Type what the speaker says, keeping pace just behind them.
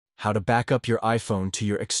How to back up your iPhone to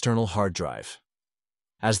your external hard drive.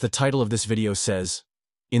 As the title of this video says,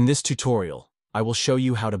 in this tutorial, I will show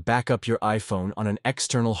you how to back up your iPhone on an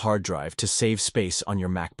external hard drive to save space on your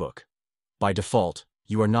MacBook. By default,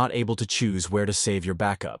 you are not able to choose where to save your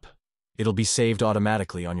backup. It'll be saved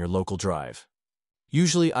automatically on your local drive.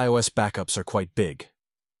 Usually iOS backups are quite big.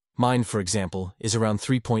 Mine, for example, is around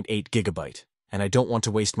 3.8 GB, and I don't want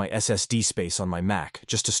to waste my SSD space on my Mac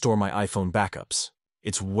just to store my iPhone backups.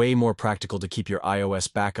 It's way more practical to keep your iOS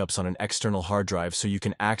backups on an external hard drive so you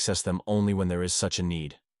can access them only when there is such a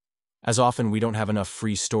need. As often, we don't have enough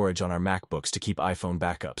free storage on our MacBooks to keep iPhone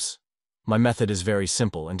backups. My method is very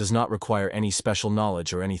simple and does not require any special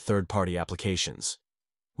knowledge or any third-party applications.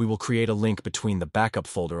 We will create a link between the backup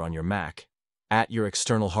folder on your Mac at your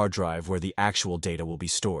external hard drive where the actual data will be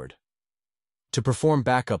stored. To perform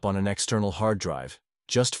backup on an external hard drive,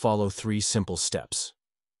 just follow 3 simple steps.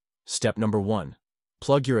 Step number 1.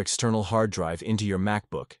 Plug your external hard drive into your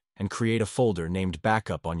MacBook and create a folder named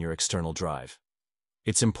Backup on your external drive.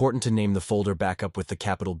 It's important to name the folder Backup with the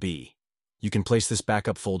capital B. You can place this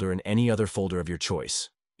backup folder in any other folder of your choice.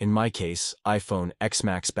 In my case, iPhone X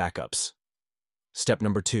Max Backups. Step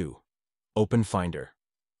number 2. Open Finder.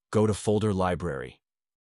 Go to Folder Library.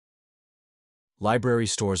 Library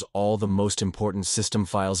stores all the most important system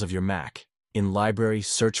files of your Mac. In Library,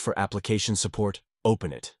 search for Application Support,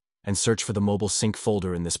 open it, and search for the MobileSync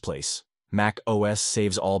folder in this place. Mac OS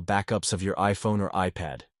saves all backups of your iPhone or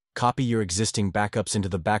iPad. Copy your existing backups into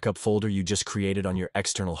the backup folder you just created on your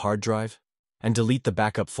external hard drive, and delete the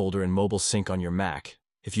backup folder in MobileSync on your Mac.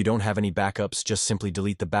 If you don't have any backups, just simply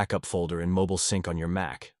delete the backup folder in MobileSync on your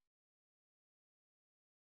Mac.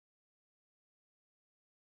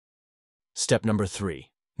 Step number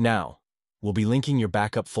 3. Now, we'll be linking your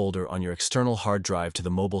backup folder on your external hard drive to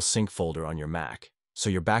the MobileSync folder on your Mac, so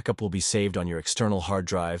your backup will be saved on your external hard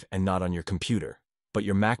drive and not on your computer. But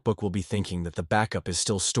your MacBook will be thinking that the backup is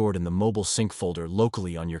still stored in the MobileSync folder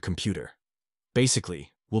locally on your computer.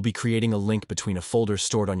 Basically, we'll be creating a link between a folder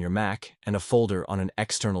stored on your Mac and a folder on an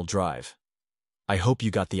external drive. I hope you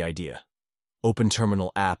got the idea. Open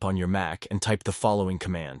Terminal app on your Mac and type the following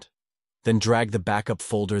command. Then drag the backup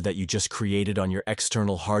folder that you just created on your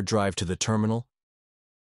external hard drive to the terminal,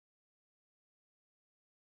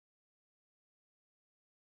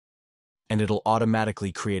 and it'll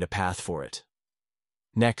automatically create a path for it.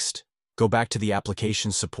 Next, go back to the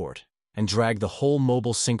Application Support and drag the whole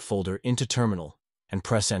MobileSync folder into Terminal and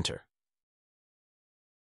press Enter.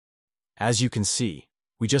 As you can see,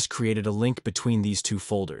 we just created a link between these 2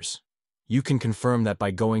 folders. You can confirm that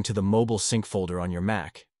by going to the MobileSync folder on your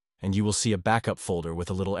Mac, and you will see a backup folder with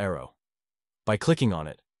a little arrow. By clicking on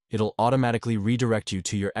it, it'll automatically redirect you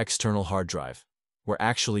to your external hard drive, where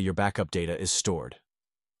actually your backup data is stored.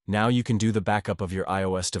 Now you can do the backup of your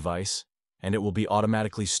iOS device, and it will be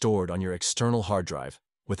automatically stored on your external hard drive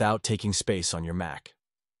without taking space on your Mac.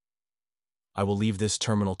 I will leave this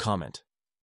terminal comment.